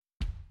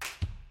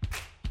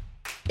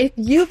If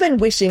you've been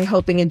wishing,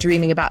 hoping, and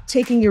dreaming about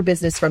taking your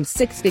business from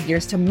 6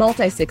 figures to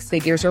multi-6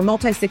 figures or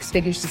multi-6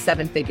 figures to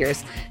 7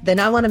 figures, then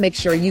I want to make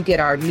sure you get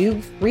our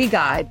new free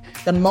guide,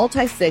 the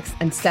Multi-6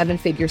 and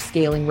 7-Figure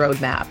Scaling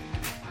Roadmap.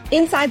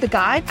 Inside the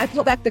guide, I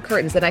pulled back the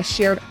curtains and I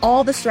shared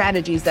all the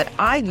strategies that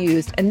I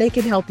used, and they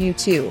can help you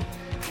too.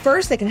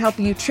 First, they can help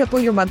you triple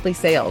your monthly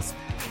sales.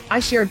 I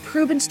shared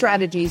proven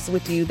strategies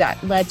with you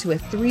that led to a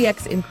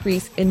 3x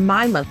increase in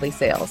my monthly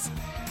sales.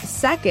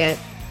 Second,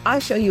 I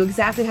show you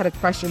exactly how to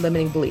crush your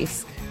limiting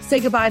beliefs.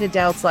 Say goodbye to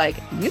doubts like,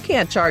 you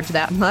can't charge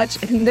that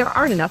much, and there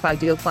aren't enough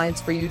ideal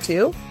clients for you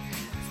too.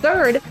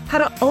 Third, how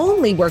to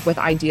only work with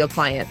ideal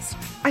clients.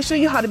 I show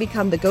you how to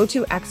become the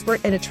go-to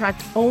expert and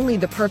attract only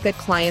the perfect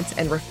clients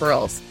and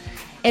referrals.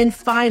 And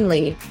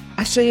finally,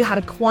 I show you how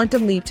to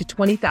quantum leap to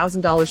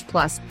 $20,000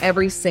 plus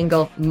every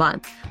single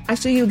month. I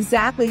show you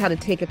exactly how to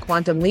take a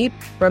quantum leap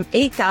from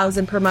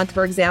 $8,000 per month,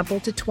 for example,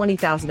 to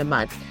 $20,000 a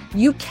month.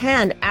 You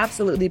can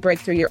absolutely break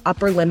through your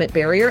upper limit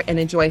barrier and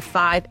enjoy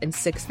 5- and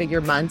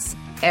 6-figure months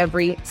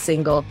every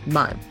single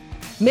month.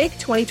 Make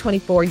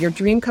 2024 your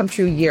dream come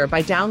true year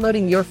by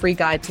downloading your free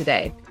guide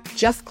today.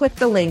 Just click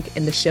the link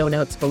in the show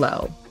notes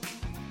below.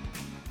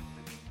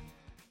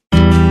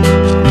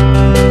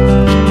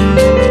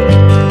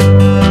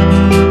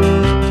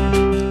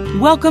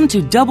 Welcome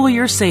to Double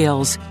Your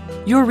Sales,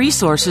 your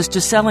resources to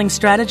selling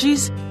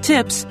strategies,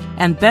 tips,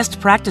 and best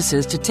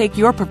practices to take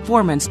your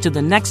performance to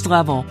the next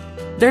level.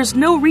 There's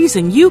no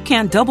reason you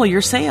can't double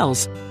your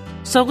sales.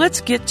 So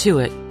let's get to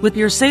it with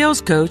your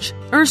sales coach,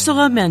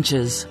 Ursula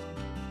Menches.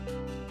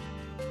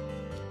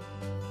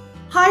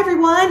 Hi,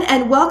 everyone,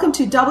 and welcome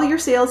to Double Your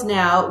Sales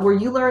Now, where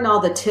you learn all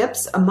the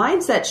tips,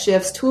 mindset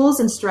shifts, tools,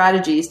 and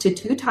strategies to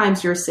 2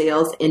 times your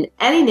sales in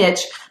any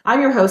niche. I'm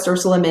your host,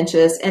 Ursula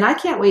Menches, and I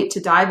can't wait to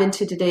dive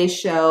into today's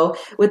show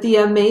with the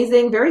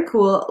amazing, very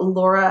cool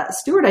Laura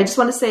Steward. I just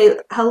want to say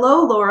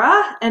hello,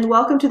 Laura, and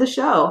welcome to the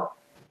show.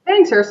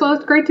 Thanks, Ursula.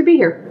 It's great to be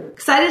here.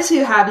 Excited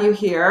to have you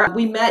here.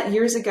 We met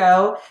years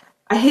ago.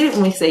 I hate it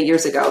when we say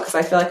years ago because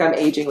I feel like I'm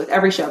aging with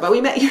every show, but we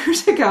met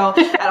years ago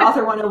at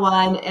Author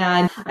 101,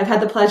 and I've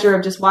had the pleasure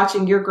of just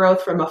watching your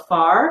growth from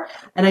afar.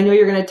 And I know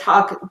you're going to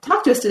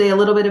talk to us today a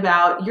little bit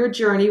about your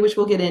journey, which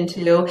we'll get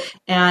into,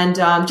 and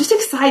just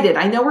excited.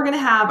 I know we're going to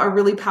have a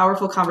really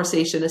powerful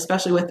conversation,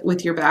 especially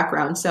with your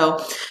background.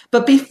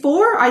 But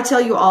before I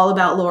tell you all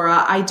about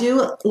Laura, I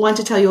do want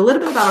to tell you a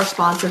little bit about our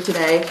sponsor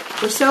today.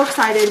 We're so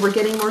excited. We're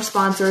getting more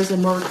sponsors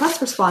and more requests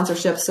for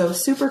sponsorship. So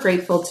super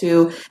grateful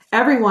to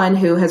everyone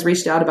who has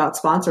reached out about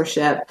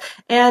sponsorship.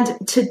 And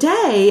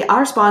today,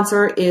 our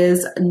sponsor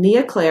is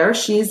Nia Claire.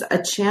 She's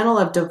a channel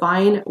of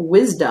divine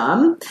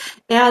wisdom.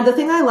 And the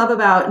thing I love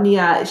about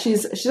Nia,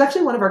 she's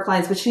actually one of our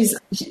clients, but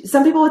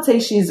some people would say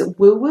she's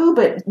woo-woo,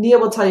 but Nia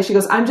will tell you, she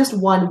goes, I'm just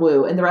one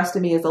woo, and the rest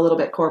of me is a little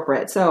bit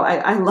corporate. So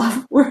I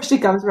love where she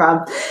comes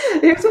from.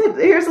 Here's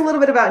a little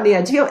bit about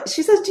Nia.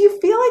 She says, do you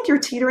feel like you're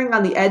teetering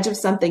on the edge of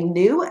something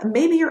new?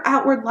 Maybe your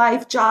outward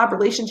life, job,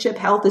 relationship,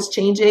 health is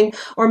changing,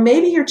 or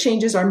maybe your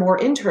changes are more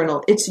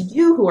internal. It's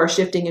you who are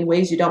shifting in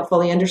ways you don't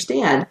fully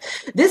understand.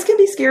 This can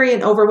be scary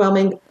and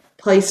overwhelming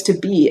place to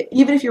be,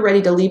 even if you're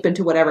ready to leap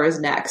into whatever is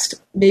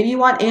next. Maybe you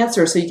want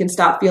answers so you can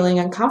stop feeling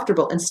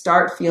uncomfortable and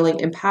start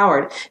feeling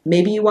empowered.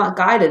 Maybe you want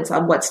guidance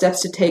on what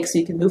steps to take so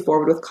you can move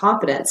forward with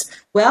confidence.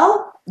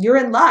 Well, you're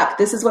in luck.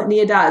 This is what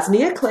Nia does.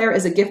 Nia Claire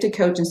is a gifted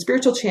coach and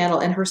spiritual channel,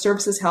 and her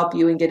services help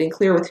you in getting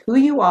clear with who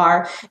you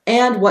are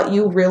and what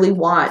you really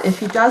want. And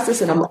she does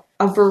this in a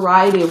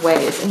variety of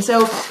ways. And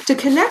so to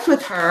connect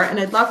with her, and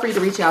I'd love for you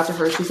to reach out to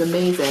her, she's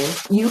amazing,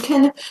 you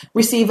can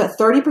receive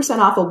 30%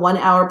 off a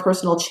 1-hour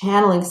personal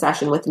channeling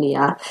session with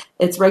Nia.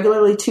 It's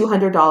regularly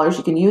 $200.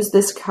 You can use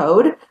this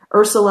code,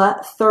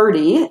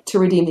 Ursula30, to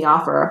redeem the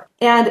offer.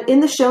 And in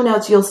the show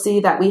notes, you'll see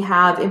that we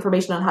have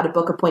information on how to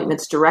book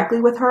appointments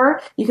directly with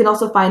her. You can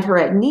also find her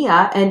at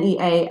Nia,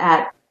 N-E-A,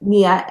 at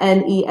Nia,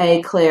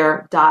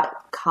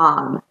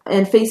 NEAClaire.com.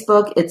 And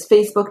Facebook, it's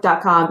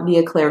facebook.com,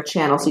 Nia Claire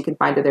channel, so you can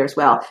find her there as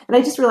well. And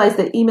I just realized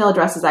the email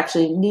address is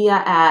actually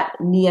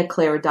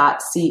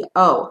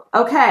nia@niaclaire.co.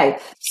 Okay,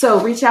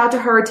 so reach out to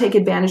her, take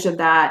advantage of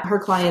that. Her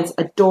clients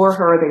adore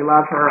her, they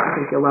love her. I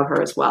think you'll love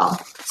her as well.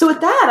 So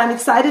with that, I'm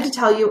excited to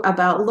tell you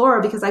about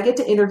Laura because I get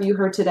to interview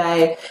her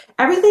today.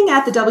 Everything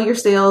at the Double Your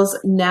Sales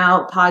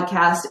Now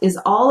podcast is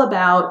all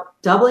about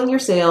doubling your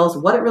sales,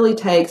 what it really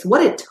takes,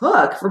 what it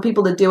took for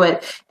people to do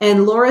it.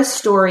 And Laura's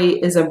story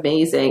is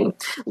amazing.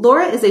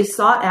 Laura is a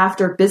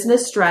sought-after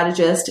business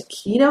strategist,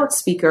 keynote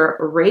speaker,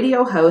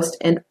 radio host,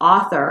 and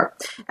author.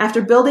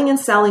 After building and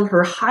selling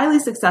her highly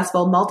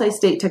successful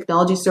multi-state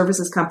technology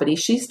services company,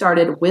 she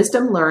started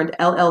Wisdom Learned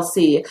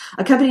LLC,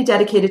 a company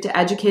dedicated to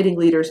educating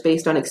leaders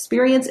based on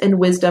experience and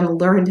wisdom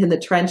learned in the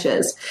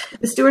trenches.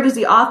 The Steward is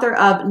the author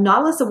of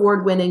Nautilus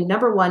Award-winning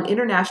 #1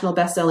 international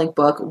best-selling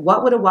book,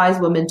 What Would a Wise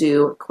Woman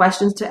Do?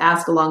 questions to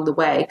ask along the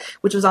way,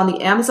 which was on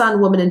the Amazon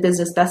Woman in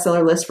Business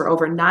bestseller list for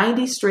over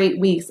 90 straight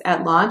weeks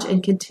at launch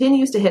and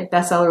continues to hit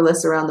bestseller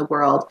lists around the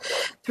world.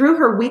 Through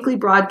her weekly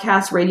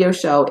broadcast radio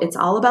show, It's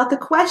All About the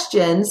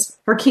Questions,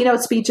 her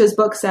keynote speeches,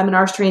 books,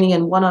 seminars, training,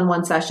 and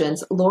one-on-one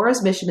sessions,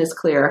 Laura's mission is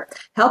clear: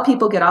 help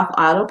people get off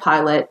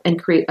autopilot and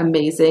create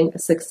amazing,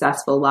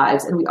 successful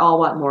lives. And we all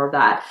want more of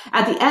that.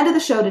 At the end of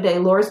the show today,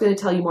 Laura's going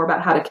to tell you more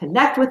about how to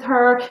connect with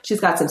her. She's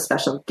got some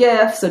special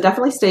gifts, so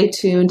definitely stay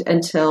tuned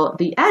until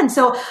the end.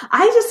 So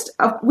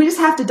we just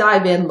have to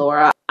dive in,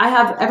 Laura.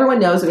 Everyone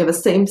knows we have the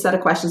same set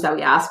of questions that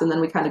we ask, and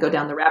then we kind of go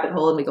down the rabbit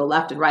hole and we go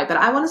left and right. But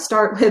I want to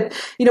start with,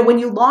 when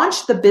you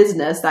launched the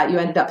business that you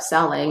ended up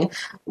selling,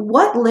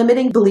 what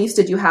limiting beliefs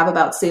did you have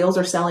about sales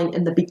or selling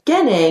in the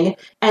beginning?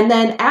 And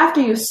then after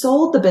you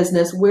sold the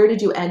business, where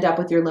did you end up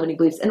with your limiting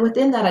beliefs? And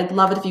within that, I'd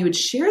love it if you would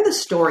share the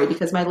story,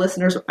 because my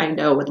listeners, I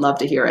know, would love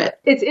to hear it.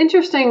 It's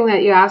interesting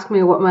that you asked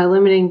me what my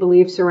limiting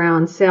beliefs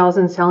around sales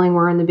and selling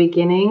were in the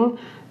beginning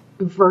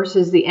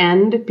versus the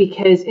end,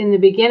 because in the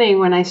beginning,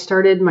 when I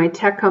started my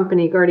tech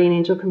company, Guardian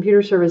Angel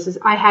Computer Services,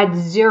 I had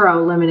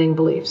zero limiting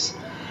beliefs.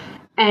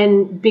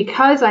 And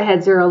because I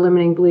had zero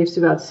limiting beliefs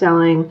about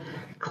selling,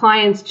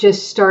 clients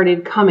just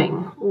started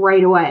coming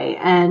right away,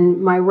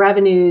 and my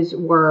revenues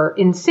were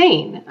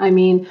insane. I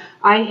mean,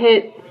 I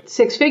hit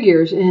 6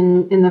 figures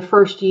in the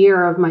first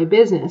year of my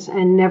business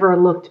and never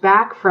looked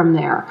back from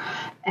there,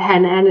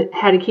 and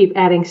had to keep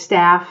adding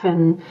staff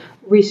and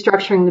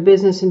restructuring the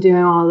business and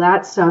doing all of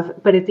that stuff.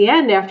 But at the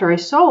end, after I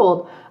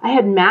sold, I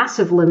had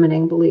massive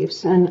limiting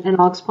beliefs, and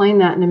I'll explain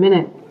that in a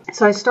minute.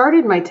 So I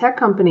started my tech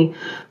company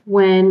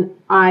when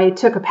I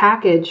took a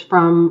package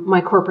from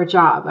my corporate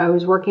job. I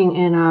was working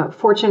in a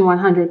Fortune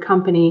 100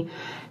 company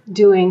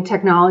doing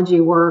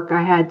technology work.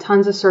 I had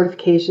tons of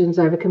certifications.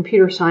 I have a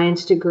computer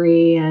science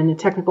degree and a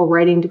technical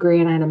writing degree,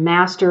 and I had a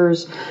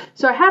master's.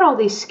 So I had all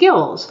these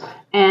skills,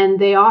 and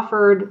they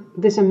offered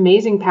this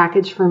amazing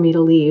package for me to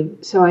leave.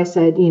 So I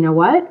said, you know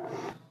what?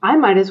 I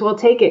might as well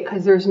take it,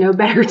 because there's no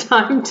better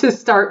time to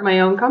start my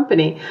own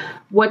company.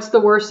 What's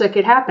the worst that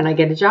could happen? I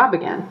get a job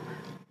again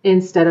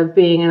instead of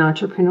being an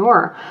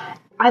entrepreneur.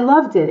 I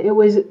loved it. It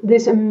was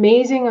this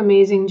amazing,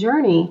 amazing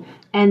journey.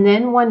 And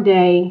then one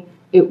day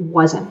it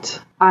wasn't.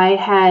 I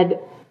had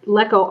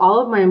let go all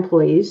of my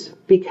employees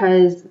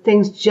because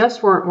things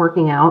just weren't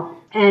working out.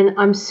 And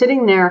I'm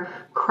sitting there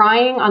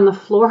crying on the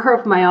floor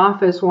of my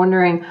office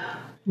wondering,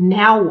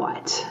 now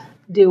what?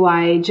 Do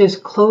I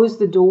just close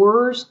the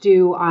doors?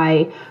 Do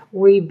I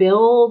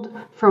rebuild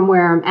from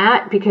where I'm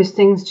at? Because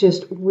things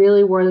just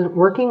really weren't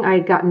working. I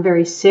had gotten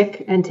very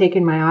sick and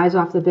taken my eyes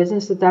off the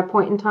business at that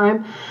point in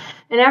time.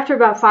 And after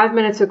about 5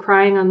 minutes of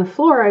crying on the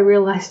floor, I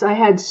realized I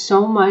had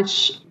so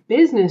much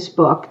business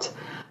booked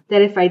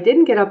that if I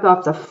didn't get up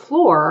off the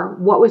floor,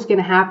 what was going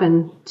to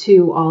happen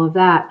to all of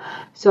that?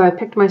 So I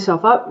picked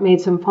myself up, made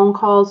some phone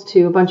calls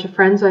to a bunch of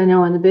friends I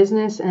know in the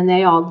business, and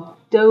they all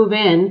dove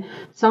in.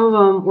 Some of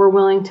them were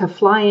willing to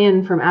fly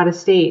in from out of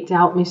state to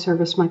help me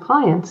service my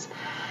clients.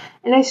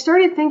 And I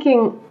started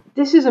thinking,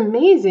 this is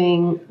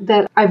amazing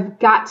that I've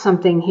got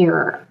something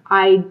here.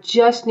 I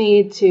just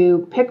need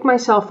to pick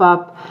myself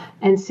up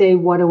and say,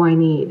 what do I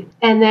need?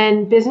 And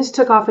then business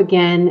took off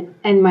again,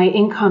 and my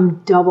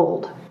income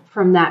doubled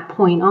from that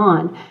point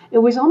on. It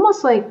was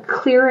almost like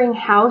clearing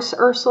house,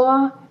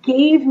 Ursula,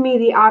 gave me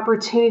the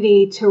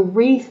opportunity to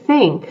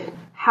rethink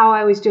how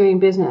I was doing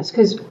business.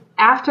 Because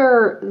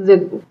after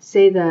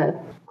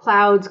the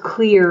clouds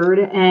cleared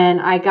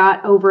and I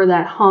got over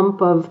that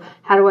hump of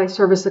how do I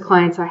service the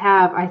clients I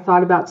have, I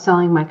thought about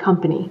selling my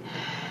company,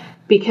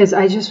 because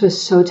I just was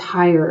so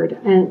tired.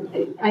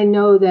 And I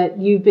know that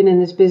you've been in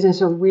this business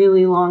a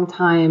really long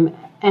time,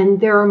 and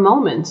there are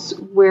moments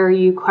where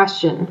you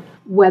question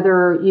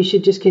whether you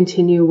should just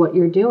continue what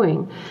you're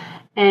doing.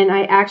 And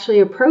I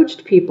actually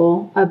approached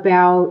people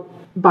about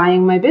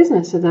buying my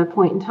business at that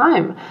point in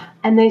time.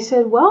 And they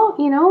said, well,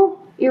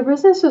 your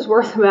business is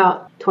worth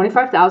about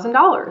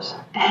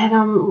 $25,000. And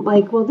I'm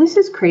like, well, this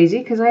is crazy,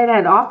 because I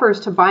had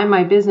offers to buy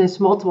my business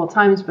multiple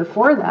times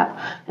before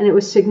that, and it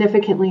was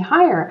significantly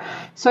higher.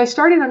 So I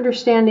started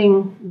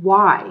understanding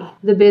why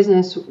the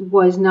business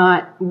was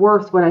not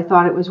worth what I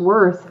thought it was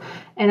worth.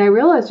 And I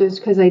realized it was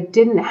because I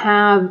didn't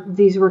have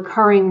these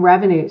recurring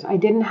revenues. I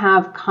didn't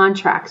have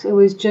contracts. It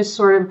was just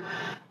sort of,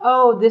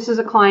 oh, this is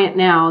a client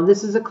now.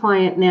 This is a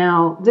client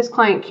now. This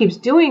client keeps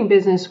doing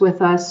business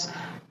with us,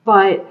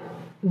 but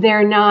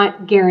they're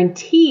not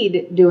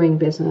guaranteed doing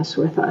business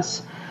with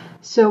us.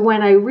 So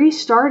when I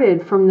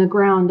restarted from the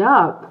ground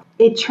up,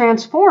 it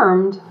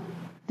transformed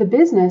the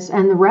business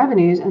and the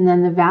revenues and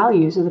then the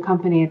values of the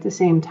company at the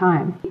same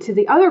time. To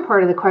the other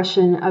part of the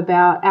question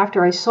about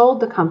after I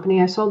sold the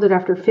company, I sold it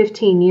after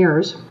 15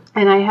 years,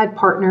 and I had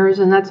partners,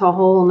 and that's a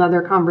whole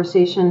nother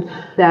conversation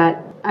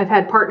that I've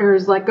had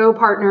partners, let go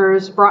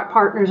partners, brought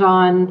partners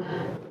on,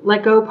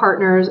 let go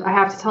partners. I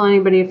have to tell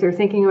anybody if they're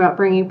thinking about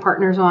bringing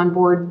partners on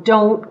board,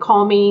 don't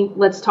call me,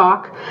 let's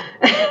talk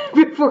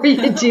before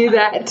you do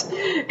that.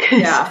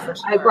 Yeah, for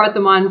sure. I brought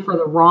them on for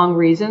the wrong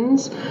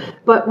reasons.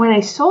 But when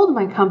I sold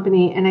my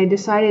company and I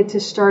decided to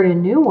start a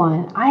new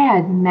one, I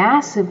had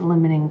massive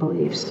limiting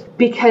beliefs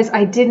because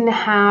I didn't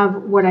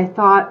have what I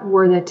thought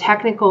were the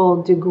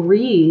technical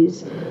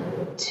degrees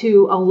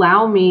to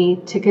allow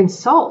me to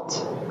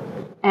consult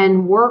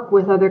and work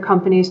with other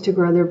companies to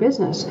grow their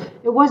business.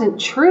 It wasn't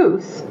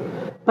truth,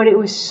 but it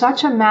was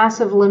such a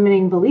massive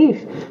limiting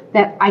belief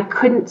that I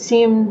couldn't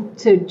seem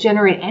to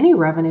generate any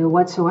revenue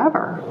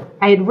whatsoever.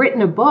 I had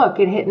written a book.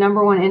 It hit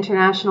 #1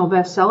 international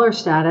bestseller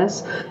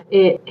status.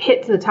 It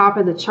hit to the top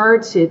of the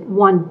charts. It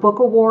won book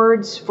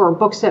awards for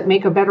books that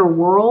make a better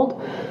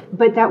world.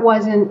 But that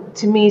wasn't,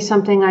 to me,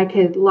 something I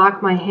could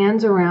lock my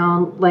hands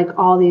around like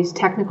all these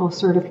technical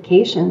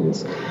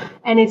certifications.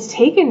 And it's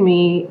taken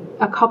me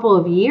a couple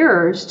of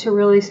years to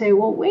really say,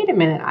 well, wait a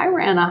minute. I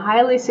ran a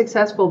highly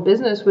successful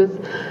business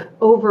with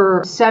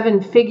over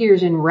 7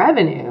 figures in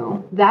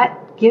revenue.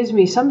 That gives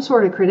me some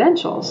sort of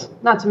credentials,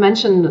 not to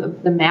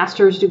mention the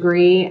master's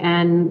degree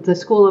and the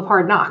School of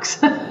Hard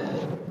Knocks.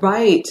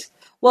 Right.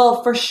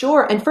 Well, for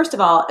sure. And first of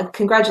all,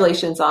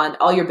 congratulations on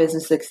all your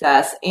business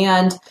success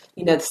and,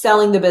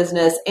 selling the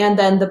business and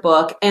then the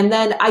book. And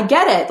then I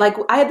get it. Like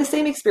I had the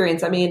same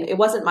experience. I mean, it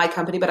wasn't my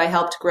company, but I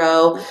helped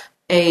grow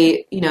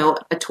a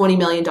 $20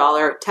 million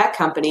tech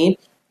company.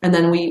 And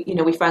then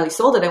we finally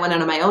sold it. I went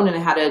out on my own and I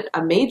had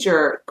a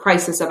major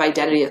crisis of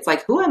identity. It's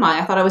like, who am I?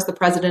 I thought I was the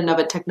president of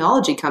a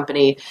technology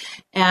company.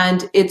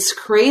 And it's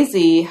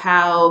crazy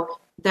how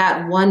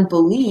that one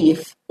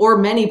belief or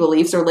many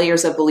beliefs or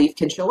layers of belief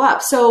can show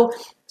up. So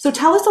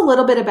tell us a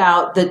little bit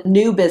about the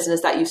new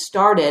business that you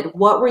started.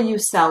 What were you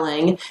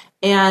selling?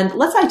 And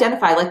let's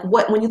identify, like,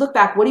 when you look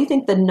back, what do you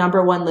think the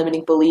 #1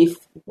 limiting belief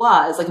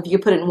was? Like, if you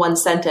could put it in one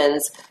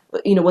sentence,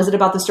 was it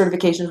about the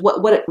certifications?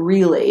 What it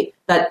really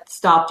that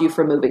stopped you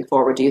from moving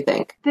forward, do you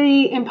think?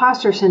 The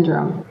imposter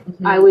syndrome,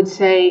 I would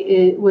say,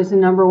 it was the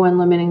 #1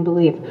 limiting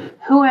belief.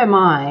 Who am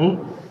I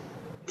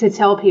to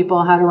tell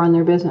people how to run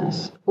their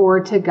business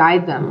or to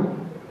guide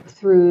them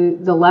through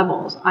the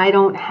levels?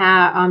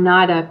 I'm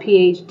not a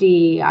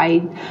PhD.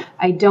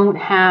 I don't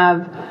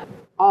have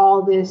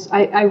all this.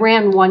 I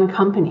ran one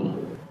company.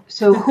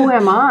 So who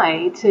am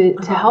I to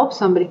help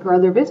somebody grow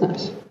their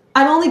business?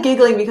 I'm only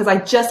giggling because I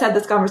just had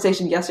this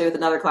conversation yesterday with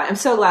another client. I'm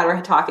so glad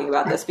we're talking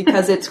about this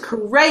because it's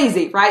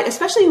crazy, right?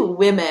 Especially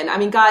women. I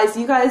mean, guys,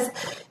 you guys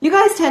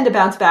tend to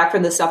bounce back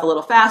from this stuff a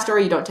little faster.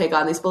 You don't take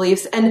on these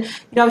beliefs. And,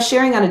 I was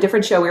sharing on a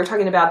different show, we were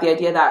talking about the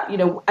idea that,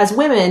 as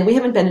women, we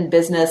haven't been in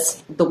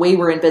business the way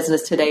we're in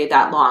business today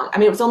that long. I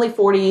mean, it was only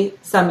 40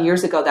 some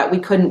years ago that we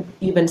couldn't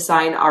even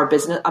sign a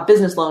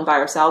business loan by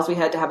ourselves. We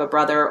had to have a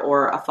brother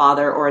or a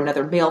father or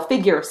another male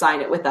figure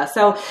sign it with us.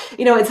 So,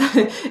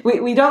 it's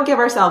we don't give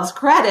ourselves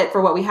credit for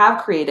what we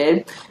have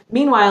created.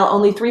 Meanwhile,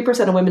 only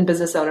 3% of women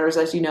business owners,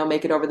 as you know,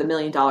 make it over the $1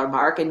 million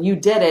mark, and you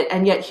did it.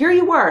 And yet here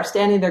you were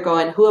standing there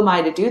going, who am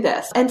I to do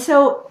this? And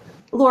so,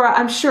 Laura,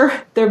 I'm sure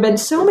there have been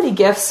so many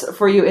gifts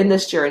for you in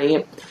this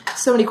journey.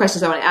 So many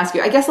questions I want to ask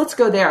you. I guess let's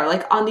go there.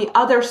 Like on the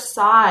other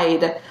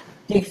side,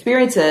 the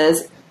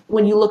experiences,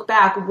 when you look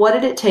back, what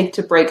did it take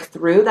to break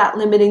through that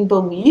limiting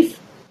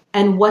belief?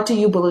 And what do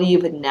you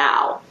believe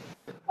now?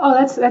 Oh,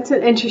 that's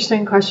an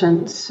interesting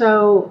question.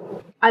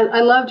 So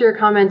I loved your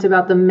comment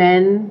about the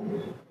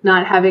men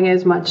not having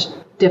as much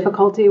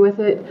difficulty with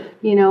it.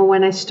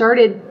 When I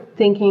started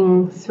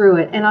thinking through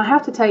it, and I'll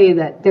have to tell you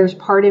that there's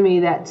part of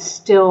me that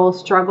still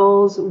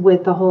struggles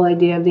with the whole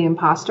idea of the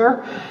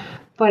imposter,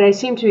 but I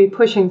seem to be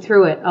pushing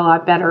through it a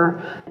lot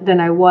better than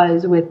I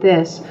was with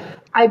this.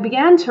 I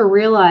began to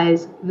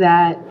realize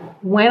that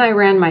when I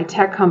ran my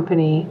tech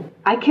company,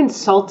 I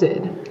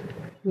consulted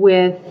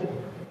with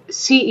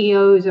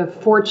CEOs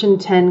of Fortune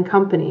 10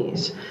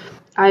 companies.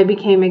 I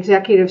became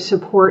executive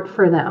support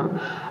for them.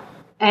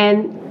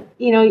 And,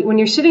 when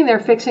you're sitting there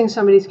fixing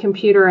somebody's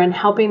computer and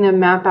helping them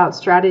map out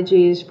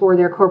strategies for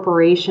their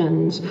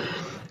corporations,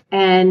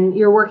 and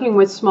you're working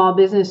with small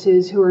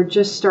businesses who are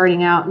just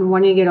starting out and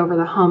wanting to get over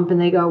the hump, and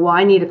they go, well,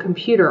 I need a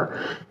computer.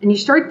 And you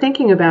start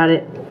thinking about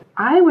it.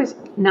 I was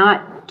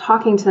not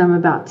talking to them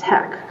about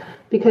tech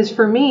because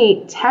for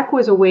me, tech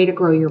was a way to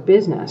grow your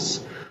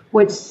business.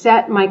 What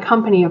set my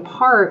company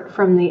apart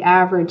from the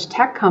average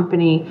tech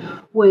company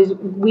was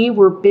we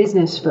were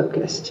business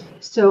focused.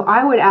 So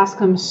I would ask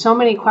them so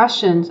many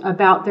questions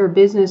about their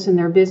business and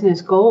their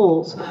business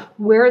goals,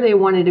 where they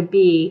wanted to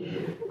be,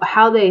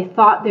 how they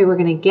thought they were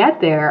going to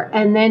get there,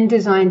 and then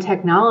design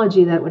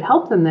technology that would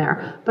help them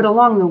there. But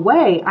along the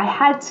way,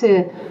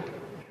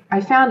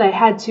 I found I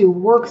had to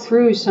work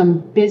through some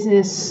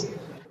business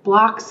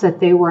blocks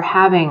that they were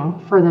having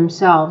for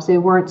themselves. They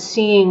weren't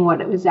seeing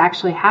what was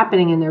actually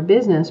happening in their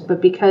business,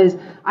 but because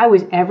I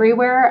was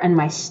everywhere and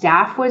my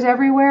staff was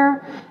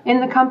everywhere in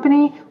the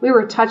company, we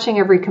were touching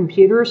every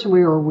computer, so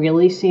we were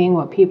really seeing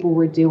what people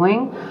were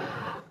doing.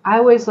 I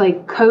was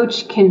like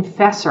coach,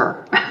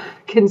 confessor,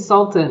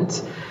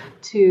 consultant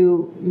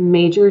to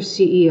major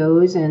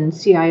CEOs and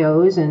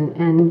CIOs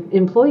and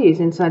employees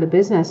inside a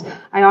business.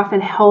 I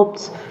often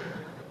helped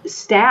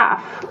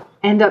staff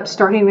end up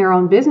starting their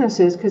own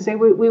businesses because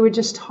we would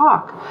just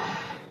talk.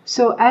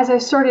 So as I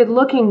started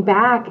looking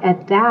back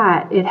at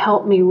that, it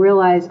helped me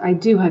realize I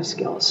do have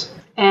skills.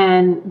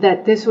 And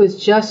that this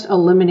was just a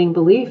limiting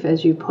belief,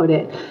 as you put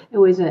it. It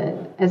was,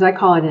 as I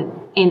call it,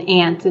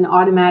 an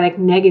automatic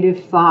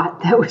negative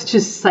thought that was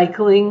just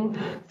cycling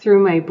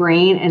through my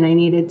brain, and I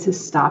needed to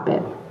stop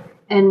it.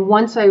 And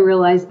once I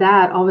realized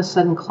that, all of a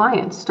sudden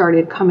clients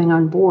started coming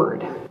on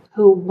board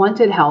who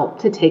wanted help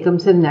to take them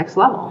to the next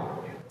level.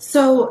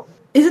 So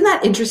isn't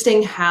that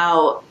interesting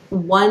how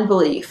one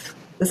belief,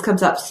 this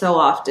comes up so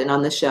often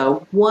on the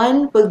show,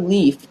 one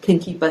belief can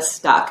keep us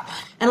stuck.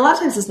 And a lot of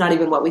times it's not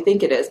even what we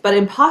think it is. But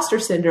imposter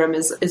syndrome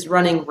is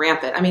running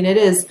rampant. I mean, it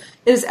is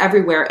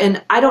everywhere.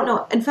 And I don't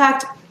know. In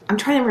fact, I'm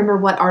trying to remember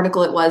what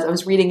article it was. I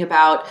was reading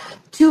about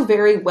two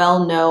very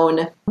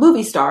well-known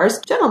movie stars,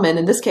 gentlemen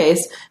in this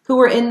case, who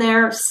were in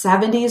their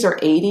 70s or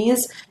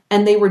 80s.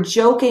 And they were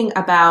joking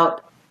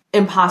about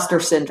imposter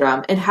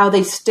syndrome and how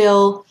they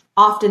still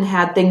often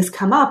had things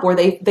come up where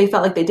they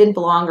felt like they didn't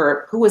belong,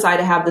 or who was I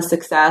to have the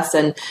success?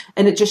 And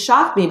it just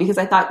shocked me because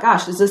I thought,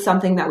 gosh, is this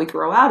something that we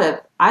grow out of?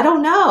 I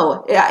don't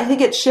know. I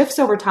think it shifts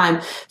over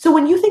time. So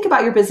when you think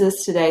about your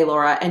business today,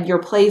 Laura, and your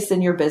place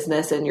in your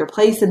business and your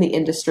place in the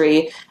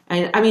industry,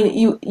 and I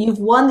mean, you've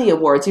won the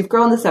awards, you've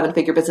grown the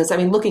 7-figure business. I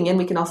mean, looking in,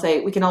 we can all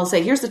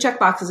say, here's the check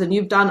boxes and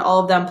you've done all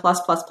of them plus,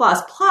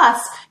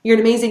 you're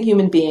an amazing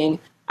human being.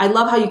 I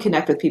love how you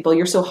connect with people.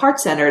 You're so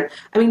heart-centered.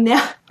 I mean,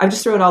 now I'm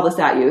just throwing all this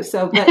at you.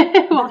 So, but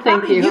well, how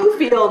do you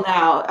feel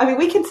now? I mean,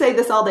 we can say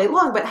this all day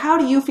long, but how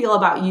do you feel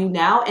about you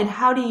now? And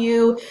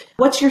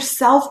what's your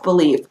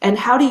self-belief? And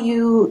how do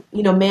you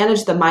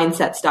manage the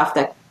mindset stuff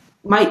that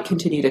might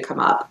continue to come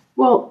up?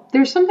 Well,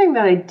 there's something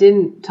that I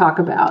didn't talk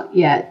about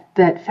yet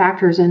that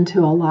factors into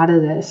a lot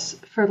of this.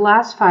 For the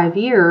last 5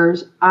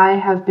 years, I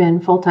have been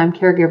full-time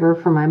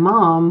caregiver for my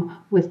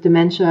mom with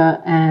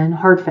dementia and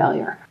heart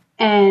failure.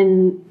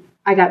 And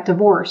I got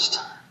divorced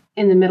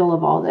in the middle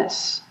of all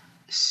this.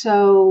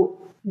 So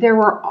there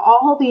were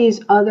all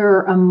these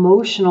other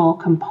emotional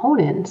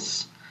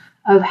components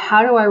of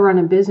how do I run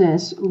a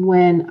business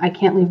when I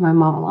can't leave my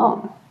mom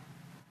alone?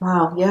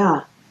 Wow,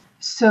 yeah.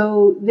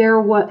 So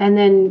and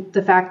then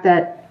the fact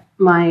that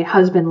my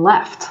husband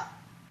left.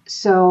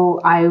 So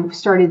I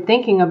started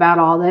thinking about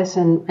all this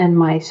and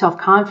my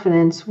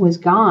self-confidence was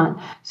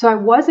gone. So I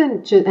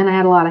wasn't and I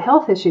had a lot of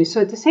health issues.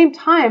 So at the same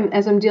time,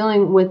 as I'm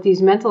dealing with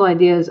these mental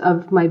ideas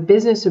of my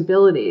business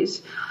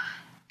abilities,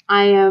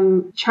 I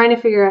am trying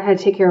to figure out how to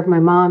take care of my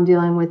mom,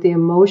 dealing with the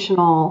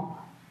emotional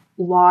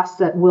loss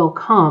that will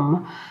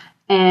come.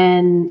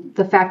 And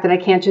the fact that I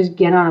can't just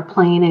get on a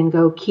plane and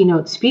go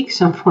keynote speak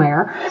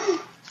somewhere.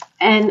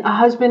 And a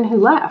husband who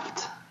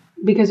left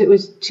because it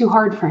was too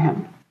hard for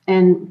him.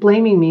 And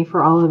blaming me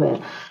for all of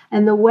it.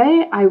 And the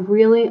way I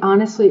really,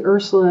 honestly,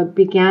 Ursula,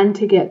 began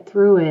to get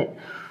through it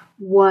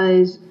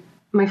was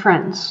my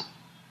friends,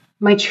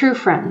 my true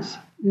friends,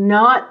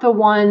 not the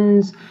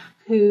ones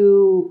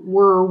who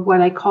were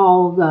what I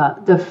call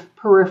the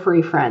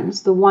periphery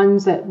friends, the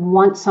ones that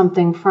want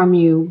something from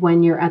you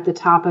when you're at the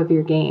top of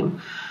your game.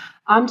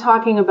 I'm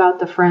talking about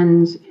the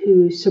friends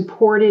who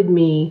supported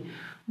me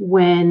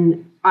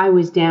when I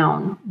was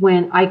down,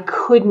 when I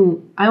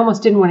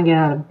almost didn't want to get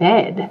out of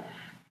bed,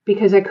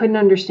 because I couldn't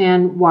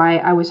understand why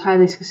I was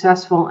highly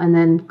successful and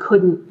then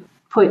couldn't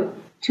put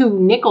two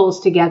nickels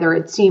together,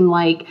 it seemed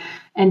like,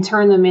 and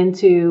turn them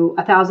into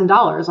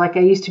 $1,000 like I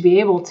used to be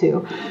able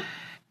to.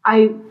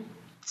 I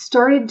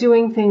started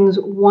doing things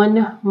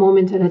one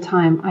moment at a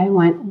time. I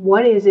went,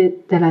 what is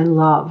it that I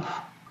love?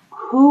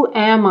 Who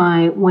am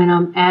I when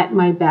I'm at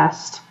my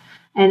best?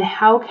 And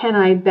how can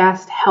I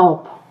best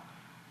help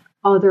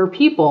other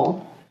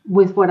people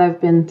with what I've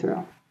been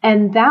through?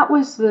 And that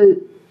was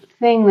the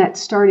thing that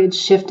started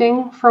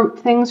shifting from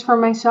things for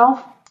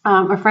myself.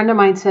 A friend of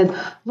mine said,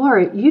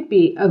 Laura, you'd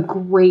be a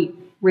great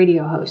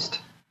radio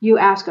host. You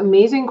ask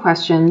amazing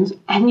questions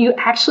and you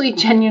actually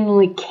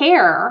genuinely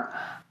care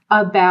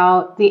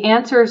about the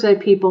answers that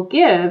people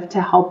give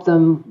to help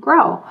them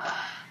grow.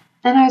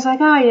 And I was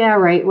like, oh yeah,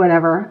 right,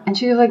 whatever. And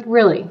she was like,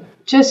 really,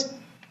 just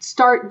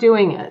start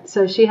doing it.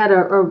 So she had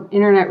a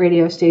internet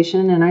radio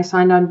station and I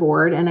signed on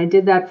board and I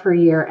did that for a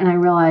year and I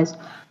realized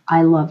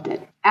I loved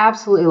it.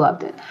 Absolutely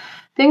loved it.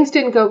 Things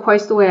didn't go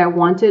quite the way I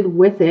wanted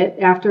with it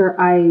after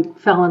I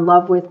fell in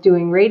love with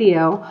doing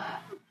radio,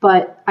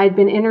 but I'd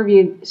been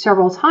interviewed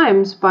several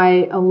times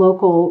by a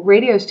local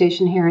radio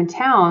station here in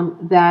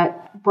town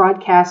that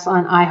broadcasts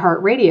on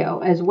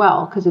iHeartRadio as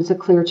well, because it's a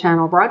Clear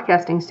Channel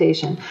broadcasting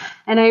station.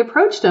 And I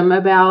approached them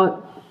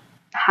about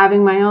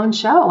having my own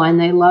show, and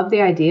they loved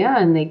the idea,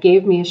 and they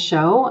gave me a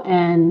show,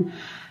 and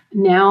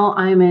now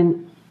I'm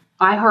an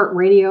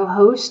iHeartRadio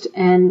host,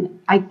 and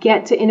I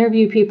get to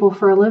interview people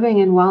for a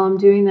living. And while I'm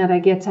doing that, I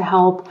get to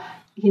help,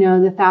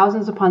 the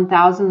thousands upon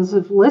thousands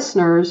of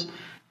listeners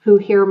who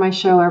hear my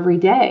show every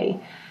day.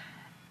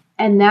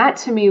 And that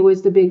to me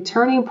was the big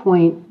turning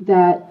point,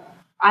 that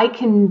I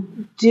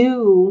can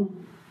do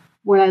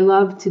what I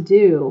love to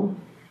do,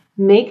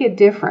 make a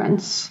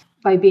difference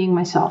by being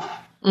myself.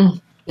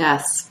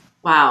 Yes.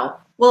 Wow.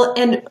 Well,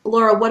 and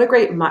Laura, what a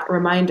great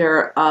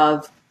reminder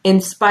of, in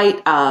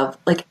spite of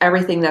like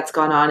everything that's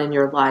gone on in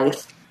your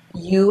life,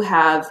 you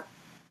have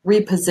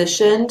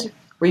repositioned,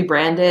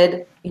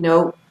 rebranded,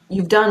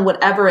 you've done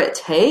whatever it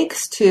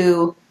takes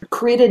to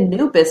create a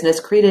new business,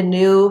 create a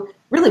new,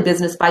 really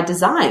business by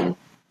design.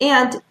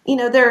 And,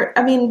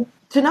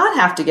 to not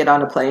have to get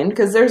on a plane,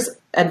 because there's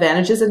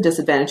advantages and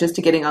disadvantages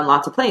to getting on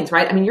lots of planes,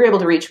 right? I mean, you're able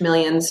to reach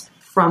millions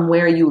from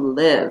where you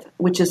live,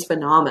 which is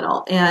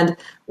phenomenal. And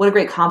what a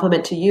great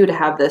compliment to you to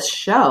have this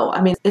show.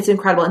 I mean, it's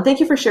incredible. And thank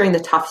you for sharing the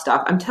tough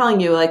stuff. I'm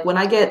telling you, like when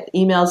I get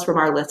emails from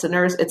our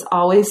listeners, it's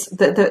always,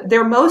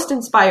 they're most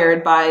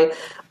inspired by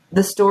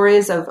the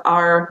stories of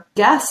our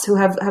guests who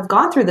have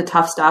gone through the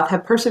tough stuff,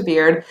 have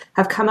persevered,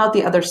 have come out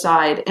the other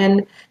side.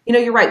 And,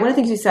 you're right. One of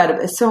the things you said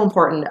is so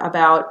important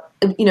about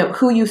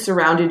who you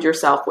surrounded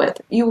yourself with.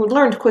 You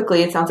learned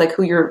quickly, it sounds like,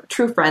 who your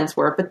true friends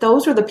were, but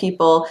those are the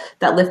people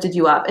that lifted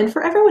you up. And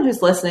for everyone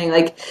who's listening,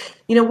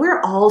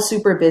 we're all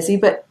super busy,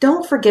 but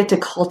don't forget to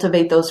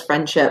cultivate those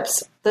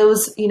friendships.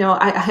 Those,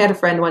 I had a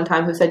friend one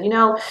time who said,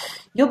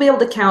 you'll be able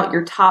to count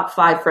your top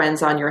 5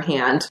 friends on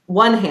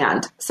one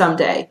hand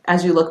someday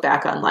as you look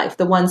back on life,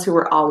 the ones who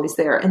were always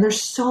there. And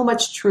there's so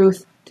much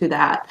truth to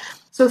that.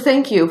 So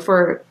thank you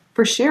for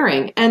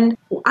sharing. And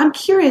I'm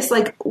curious,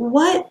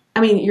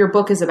 your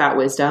book is about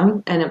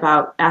wisdom and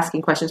about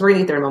asking questions. We're going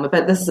to get there in a moment,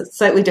 but this is a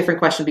slightly different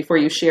question before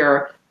you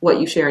share what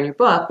you share in your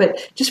book.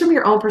 But just from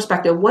your own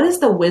perspective, what is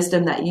the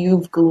wisdom that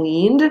you've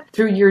gleaned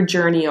through your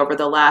journey over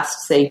the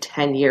last, say,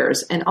 10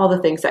 years and all the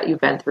things that you've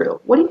been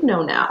through? What do you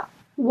know now?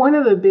 One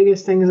of the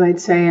biggest things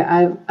I'd say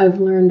I've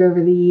learned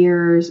over the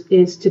years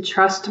is to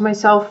trust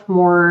myself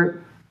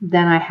more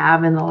than I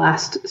have in the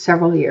last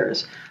several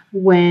years.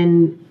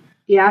 When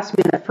you asked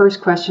me that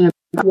first question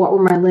about what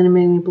were my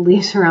limiting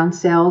beliefs around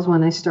sales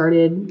when I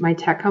started my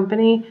tech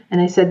company,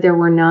 and I said there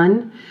were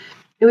none,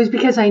 it was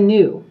because I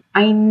knew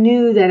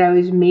that I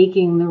was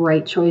making the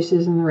right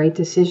choices and the right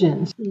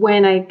decisions.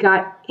 When I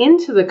got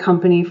into the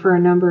company for a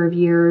number of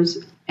years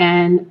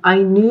and I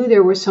knew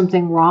there was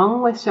something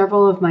wrong with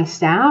several of my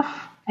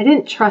staff, I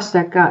didn't trust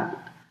that gut.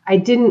 I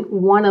didn't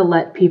want to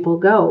let people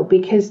go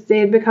because they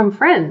had become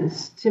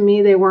friends. To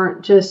me, they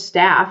weren't just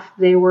staff,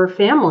 they were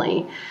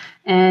family.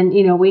 And,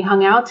 we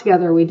hung out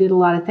together. We did a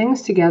lot of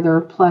things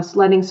together. Plus,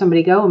 letting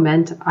somebody go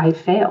meant I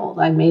failed.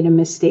 I made a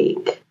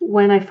mistake.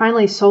 When I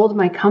finally sold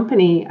my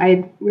company,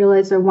 I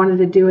realized I wanted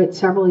to do it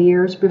several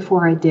years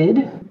before I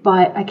did.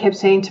 But I kept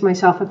saying to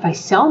myself, if I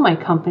sell my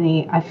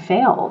company, I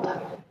failed.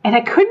 And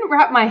I couldn't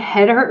wrap my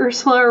head,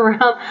 Ursula,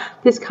 around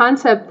this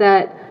concept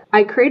that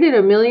I created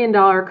 $1 million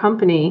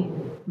company,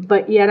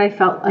 but yet I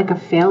felt like a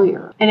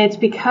failure. And it's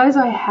because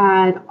I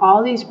had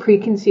all these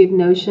preconceived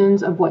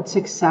notions of what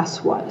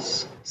success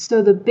was.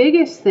 So the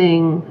biggest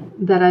thing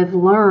that I've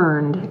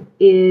learned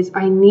is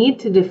I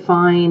need to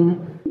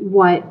define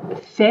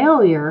what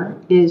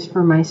failure is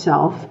for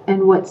myself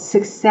and what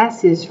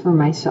success is for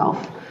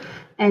myself,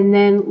 and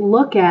then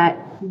look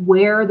at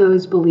where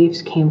those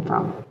beliefs came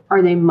from.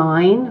 Are they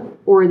mine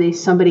or are they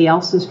somebody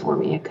else's for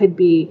me? It could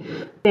be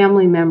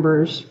family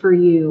members for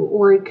you,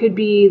 or it could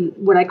be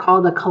what I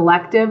call the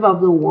collective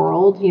of the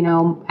world,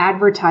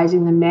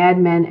 advertising, the Mad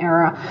Men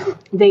era.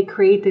 They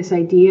create this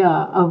idea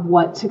of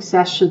what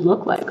success should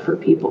look like for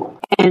people.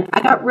 And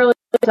I got really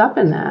up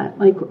in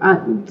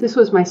that. This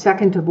was my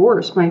second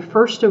divorce. My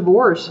first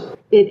divorce,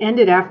 it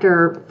ended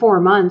after 4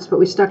 months, but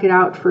we stuck it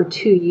out for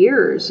 2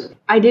 years.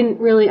 I didn't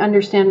really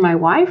understand my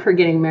why for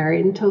getting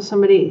married until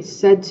somebody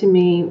said to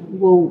me,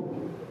 well,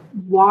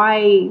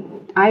 why?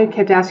 I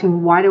kept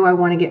asking, why do I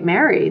want to get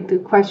married? The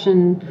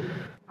question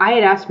I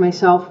had asked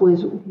myself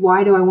was,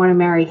 why do I want to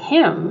marry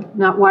him?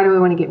 Not why do I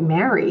want to get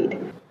married?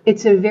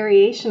 It's a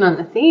variation on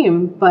the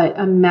theme, but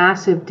a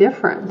massive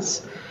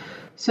difference.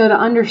 So to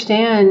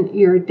understand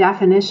your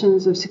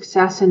definitions of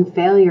success and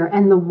failure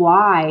and the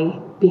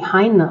why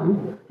behind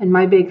them, and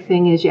my big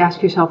thing is you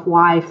ask yourself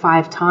why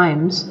 5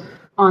 times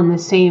on the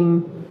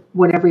same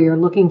whatever you're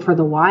looking for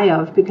the why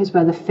of, because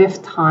by the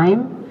 5th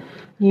time,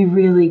 you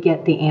really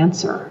get the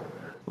answer.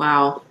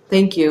 Wow.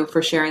 Thank you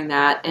for sharing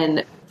that,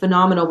 and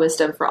phenomenal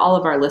wisdom for all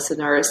of our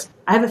listeners.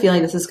 I have a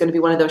feeling this is going to be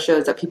one of those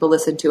shows that people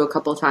listen to a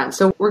couple of times.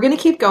 So we're going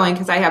to keep going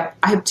because I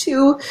have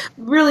 2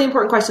 really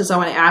important questions I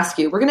want to ask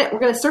you. We're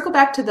going to circle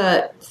back to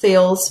the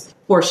sales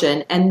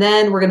portion, and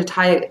then we're going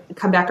to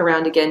come back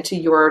around again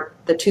to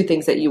the 2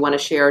 things that you want to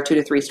share, 2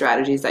 to 3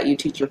 strategies that you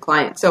teach your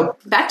clients. So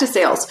back to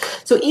sales.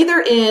 So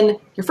either in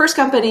your first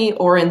company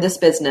or in this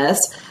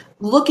business,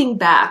 looking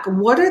back,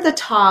 what are the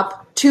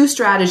top 2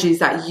 strategies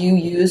that you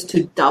use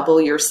to double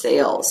your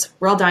sales?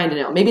 We're all dying to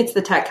know. Maybe it's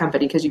the tech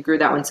company because you grew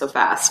that one so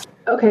fast.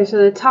 Okay, so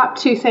the top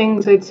 2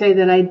 things I'd say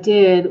that I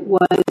did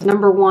was,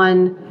 number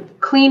 1,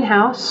 clean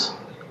house,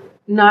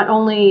 not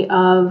only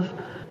of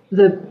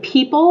the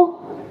people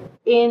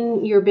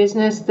in your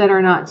business that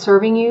are not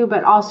serving you,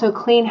 but also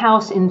clean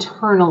house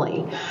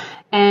internally.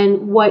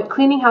 And what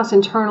cleaning house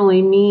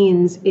internally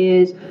means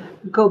is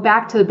go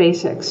back to the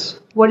basics.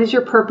 What is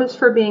your purpose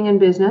for being in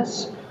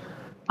business?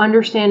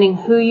 Understanding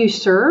who you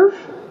serve,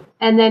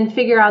 and then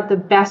figure out the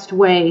best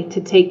way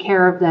to take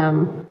care of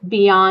them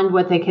beyond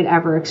what they could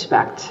ever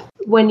expect.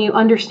 When you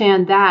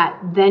understand that,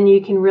 then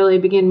you can really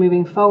begin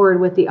moving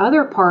forward with the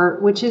other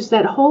part, which is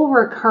that whole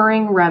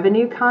recurring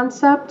revenue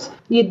concept.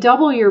 You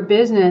double your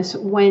business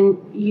when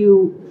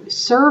you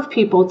serve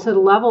people to the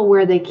level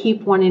where they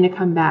keep wanting to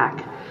come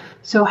back.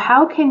 So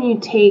how can you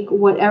take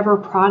whatever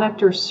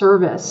product or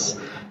service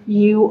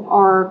you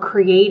are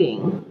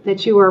creating,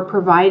 that you are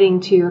providing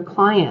to your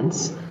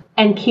clients,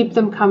 and keep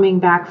them coming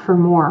back for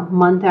more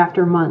month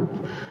after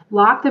month?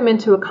 Lock them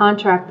into a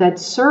contract that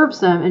serves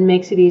them and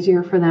makes it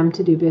easier for them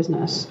to do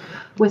business.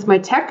 With my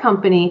tech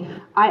company,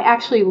 I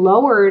actually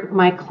lowered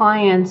my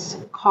clients'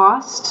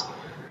 cost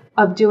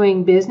of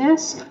doing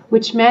business,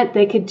 which meant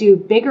they could do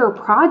bigger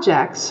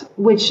projects,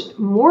 which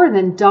more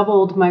than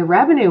doubled my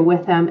revenue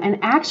with them and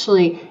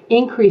actually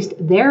increased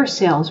their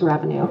sales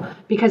revenue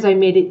because I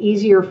made it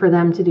easier for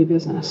them to do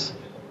business.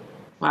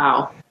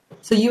 Wow.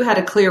 So you had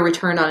a clear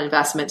return on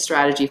investment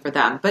strategy for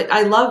them. But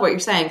I love what you're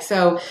saying.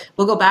 So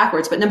we'll go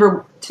backwards. But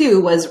number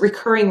 2 was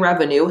recurring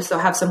revenue. So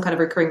have some kind of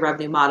recurring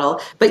revenue model.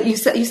 But you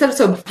said it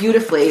so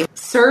beautifully.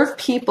 Serve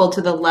people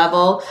to the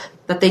level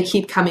that they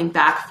keep coming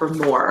back for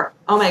more.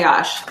 Oh my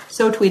gosh,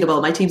 so tweetable.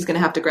 My team's going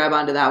to have to grab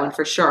onto that one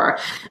for sure.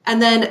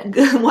 And then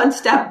one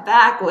step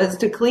back was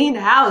to clean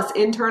house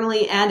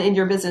internally and in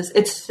your business.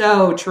 It's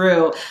so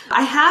true.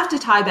 I have to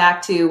tie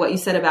back to what you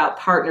said about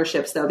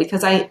partnerships though,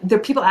 because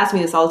people ask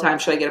me this all the time.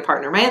 Should I get a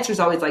partner? My answer is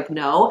always like,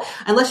 no,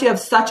 unless you have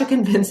such a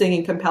convincing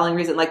and compelling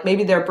reason. Like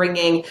maybe they're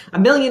bringing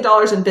 $1 million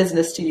in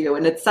business to you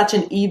and it's such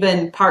an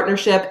even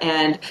partnership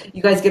and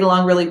you guys get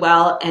along really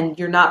well and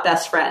you're not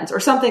best friends or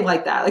something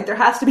like that. Like there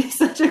has to be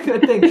such a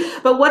good thing.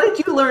 But what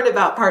did you learn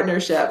about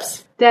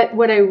partnerships? That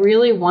what I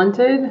really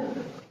wanted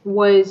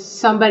was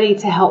somebody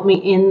to help me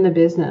in the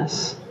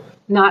business.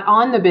 Not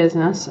on the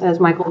business, as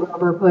Michael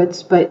Gerber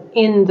puts, but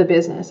in the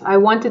business. I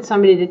wanted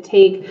somebody to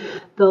take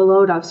the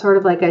load off, sort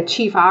of like a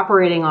chief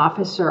operating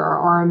officer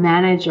or a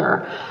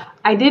manager.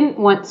 I didn't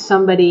want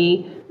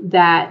somebody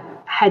that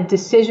had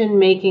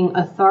decision-making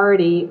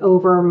authority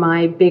over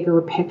my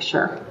bigger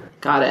picture.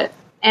 Got it.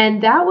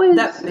 And that was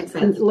makes a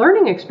sense.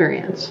 learning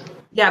experience.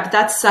 Yeah, but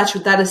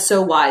that is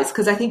so wise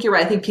because I think you're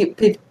right. I think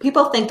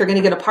people think they're going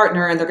to get a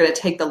partner and they're going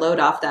to take the load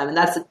off them. And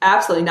that's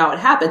absolutely not what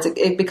happens.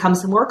 It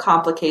becomes more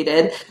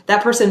complicated.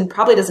 That person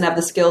probably doesn't have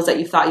the skills that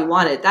you thought you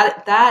wanted.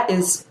 That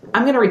is,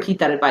 I'm going to repeat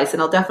that advice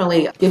and I'll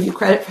definitely give you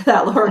credit for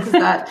that, Laura, because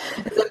that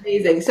is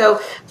amazing. So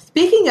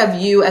speaking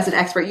of you as an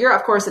expert, you're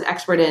of course an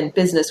expert in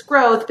business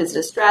growth,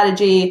 business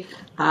strategy.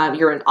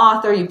 You're an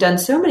author. You've done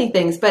so many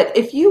things. But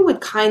if you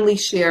would kindly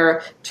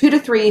share 2 to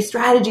 3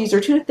 strategies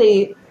or 2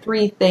 to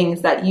 3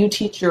 things that you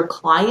teach your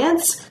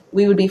clients,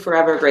 we would be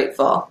forever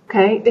grateful.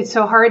 Okay. It's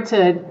so hard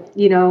to,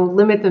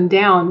 limit them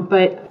down.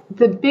 But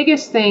the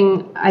biggest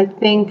thing I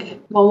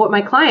think, what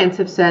my clients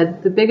have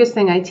said, the biggest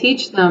thing I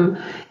teach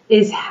them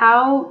is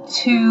how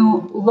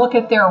to look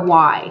at their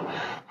why.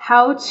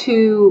 How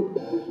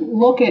to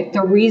look at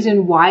the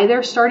reason why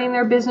they're starting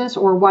their business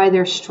or why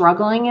they're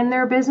struggling in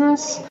their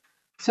business.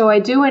 So I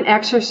do an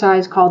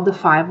exercise called the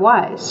 5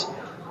 whys.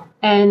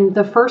 And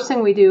the first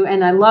thing we do,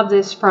 and I love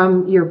this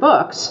from your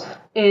books,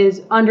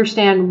 is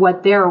understand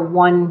what their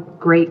one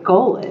great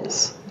goal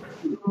is.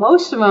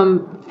 Most of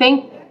them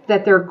think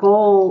that their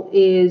goal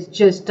is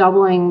just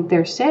doubling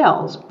their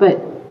sales.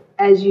 But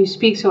as you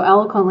speak so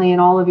eloquently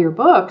in all of your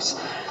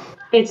books,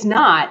 it's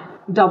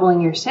not doubling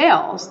your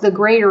sales. The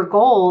greater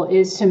goal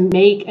is to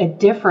make a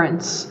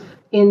difference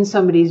in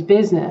somebody's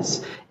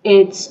business.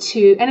 And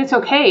it's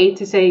okay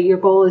to say your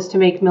goal is to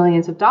make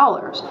millions of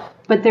dollars,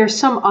 but there's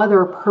some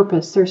other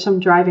purpose. There's some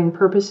driving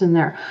purpose in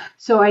there.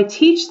 So I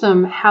teach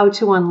them how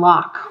to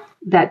unlock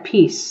that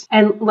piece.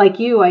 And like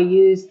you, I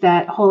use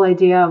that whole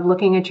idea of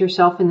looking at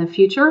yourself in the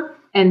future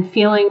and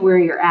feeling where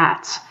you're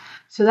at.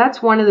 So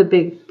that's one of the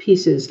big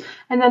pieces.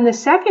 And then the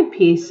second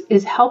piece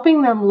is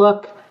helping them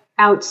look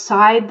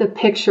outside the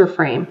picture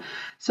frame.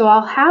 So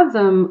I'll have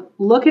them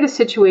look at a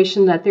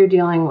situation that they're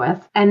dealing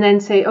with and then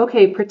say,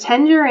 okay,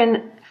 pretend you're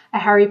in a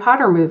Harry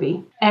Potter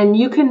movie and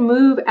you can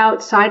move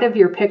outside of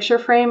your picture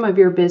frame of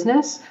your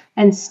business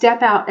and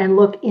step out and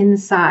look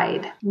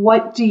inside.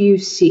 What do you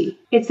see?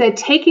 It's that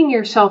taking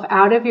yourself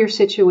out of your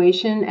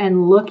situation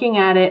and looking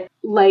at it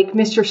like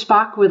Mr.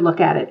 Spock would look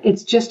at it.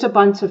 It's just a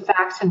bunch of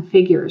facts and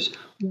figures.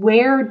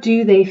 Where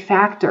do they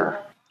factor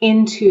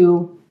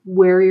into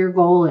where your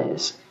goal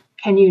is?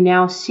 Can you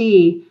now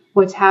see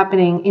what's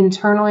happening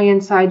internally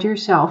inside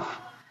yourself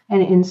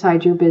and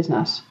inside your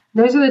business?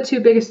 Those are the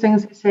 2 biggest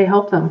things I say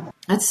help them.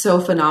 That's so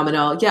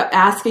phenomenal. Yeah,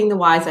 asking the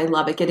whys. I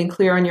love it. Getting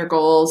clear on your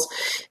goals.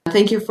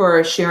 Thank you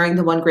for sharing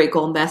the one great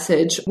goal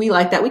message. We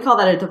like that. We call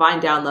that a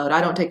divine download. I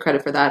don't take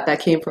credit for that. That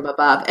came from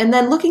above. And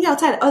then looking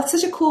outside. Oh, it's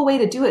such a cool way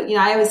to do it.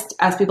 I always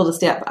ask people to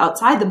step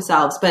outside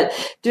themselves, but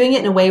doing it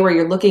in a way where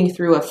you're looking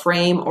through a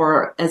frame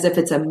or as if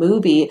it's a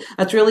movie,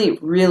 that's really,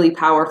 really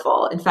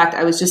powerful. In fact,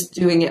 I was just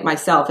doing it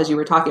myself as you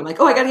were talking. I'm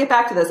like, oh, I got to get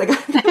back to this. I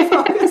got to get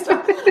focused on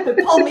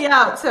It pulled me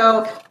out.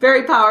 So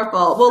very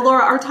powerful. Well,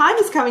 Laura, our time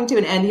is coming to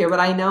an end here, but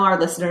I know our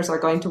listeners are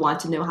going to want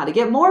to know how to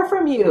get more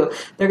from you.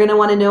 They're going to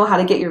want to know how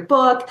to get your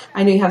book.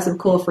 I know you have some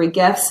cool free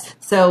gifts.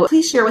 So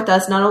please share with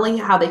us not only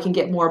how they can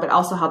get more, but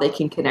also how they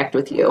can connect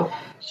with you.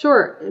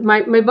 Sure.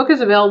 My book is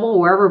available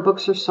wherever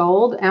books are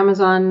sold.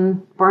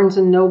 Amazon, Barnes &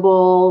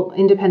 Noble,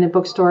 independent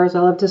bookstores.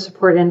 I love to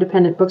support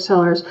independent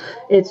booksellers.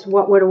 It's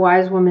What Would a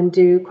Wise Woman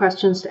Do?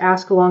 Questions to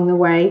ask along the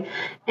way.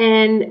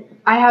 And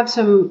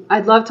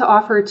I'd love to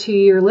offer to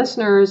your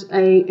listeners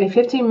a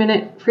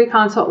 15-minute free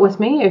consult with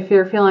me if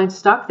you're feeling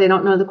stuck. They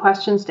don't know the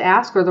questions to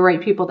ask or the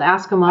right people to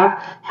ask them of.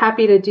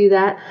 Happy to do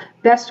that.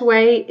 Best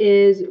way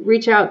is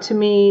reach out to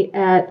me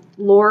at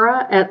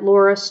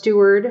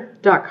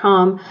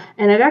laura@laurasteward.com.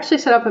 And I've actually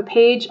set up a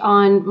page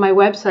on my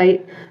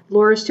website,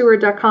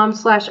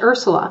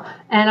 laurasteward.com/Ursula.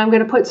 And I'm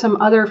going to put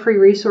some other free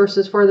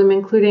resources for them,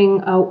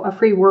 including a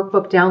free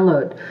workbook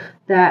download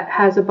that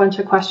has a bunch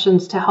of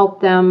questions to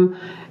help them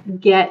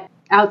get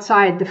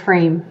outside the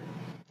frame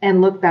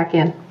and look back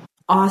in.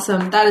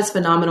 Awesome. That is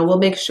phenomenal. We'll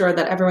make sure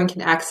that everyone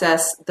can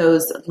access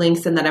those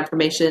links and that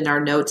information in our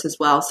notes as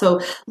well.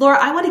 So, Laura,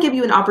 I want to give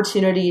you an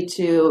opportunity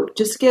to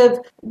just give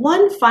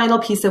one final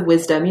piece of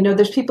wisdom.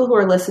 There's people who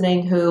are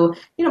listening who,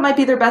 it might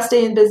be their best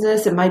day in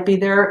business. It might be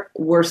their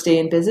worst day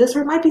in business,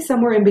 or it might be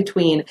somewhere in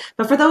between.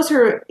 But for those who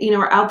are,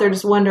 are out there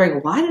just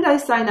wondering, why did I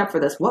sign up for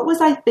this? What was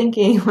I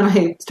thinking when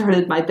I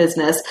started my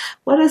business?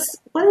 What are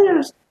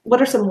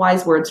some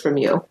wise words from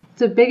you?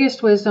 The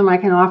biggest wisdom I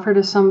can offer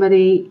to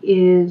somebody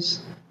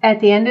is,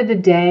 at the end of the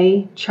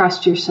day,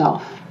 trust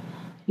yourself.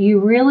 You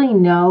really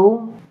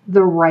know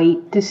the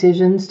right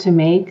decisions to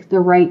make, the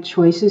right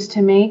choices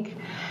to make.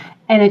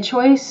 And a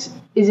choice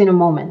is in a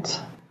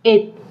moment.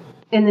 In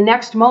the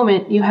next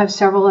moment, you have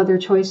several other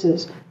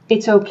choices.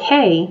 It's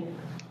okay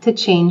to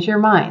change your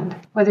mind.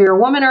 Whether you're a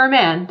woman or a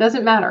man,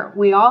 doesn't matter.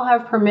 We all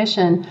have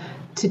permission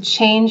to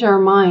change our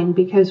mind,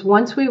 because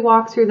once we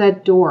walk through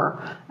that door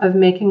of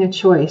making a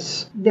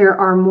choice, there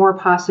are more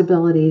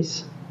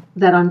possibilities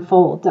that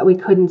unfold that we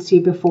couldn't see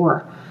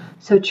before.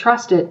 So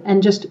trust it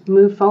and just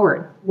move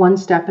forward one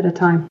step at a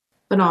time.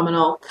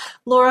 Phenomenal.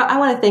 Laura, I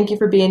want to thank you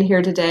for being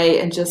here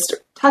today and just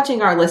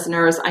touching our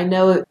listeners. I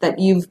know that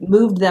you've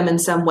moved them in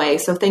some way.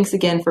 So thanks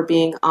again for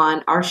being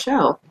on our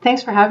show.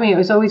 Thanks for having me. It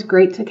was always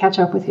great to catch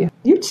up with you.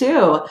 You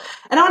too.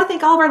 And I want to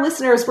thank all of our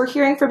listeners. We're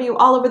hearing from you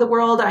all over the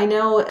world. I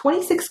know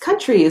 26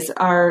 countries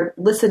are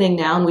listening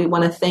now, and we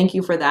want to thank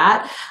you for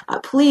that.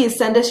 Please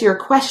send us your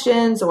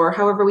questions or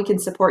however we can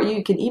support you.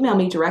 You can email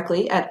me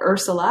directly at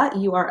Ursula,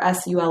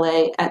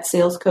 URSULA, at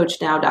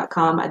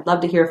salescoachnow.com. I'd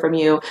love to hear from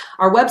you.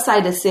 Our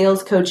website is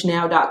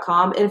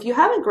salescoachnow.com. And if you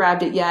haven't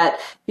grabbed it yet,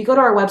 if you go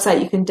to our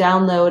website, you can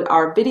download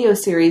our video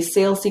series,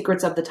 Sales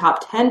Secrets of the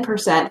Top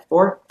 10%,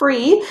 for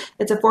free.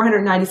 It's a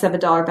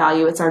 $497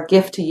 value. It's our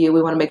gift to you.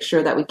 We want to make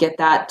sure that we get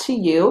that to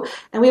you.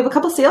 And we have a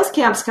couple sales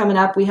camps coming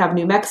up. We have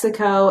New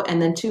Mexico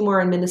and then 2 more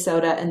in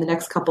Minnesota in the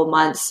next couple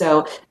months.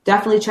 So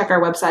definitely check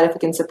our website if we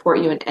can support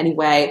you in any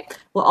way.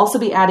 We'll also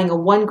be adding a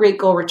One Great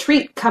Goal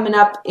retreat coming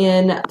up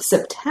in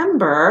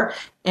September.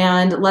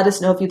 And let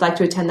us know if you'd like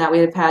to attend that. We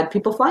have had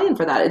people fly in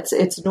for that.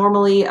 It's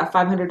normally a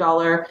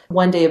 $500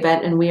 one-day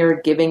event, and we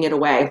are giving it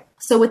away.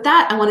 So with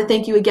that, I want to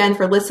thank you again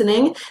for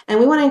listening. And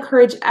we want to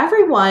encourage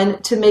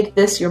everyone to make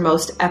this your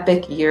most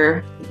epic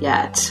year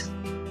yet.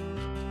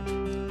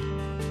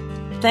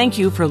 Thank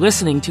you for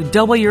listening to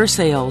Double Your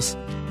Sales.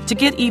 To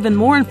get even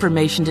more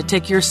information to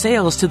take your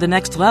sales to the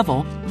next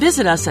level,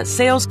 visit us at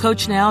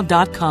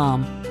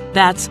salescoachnow.com.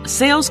 That's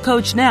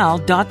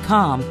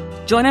salescoachnow.com.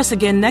 Join us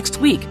again next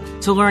week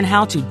to learn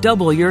how to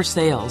double your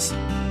sales.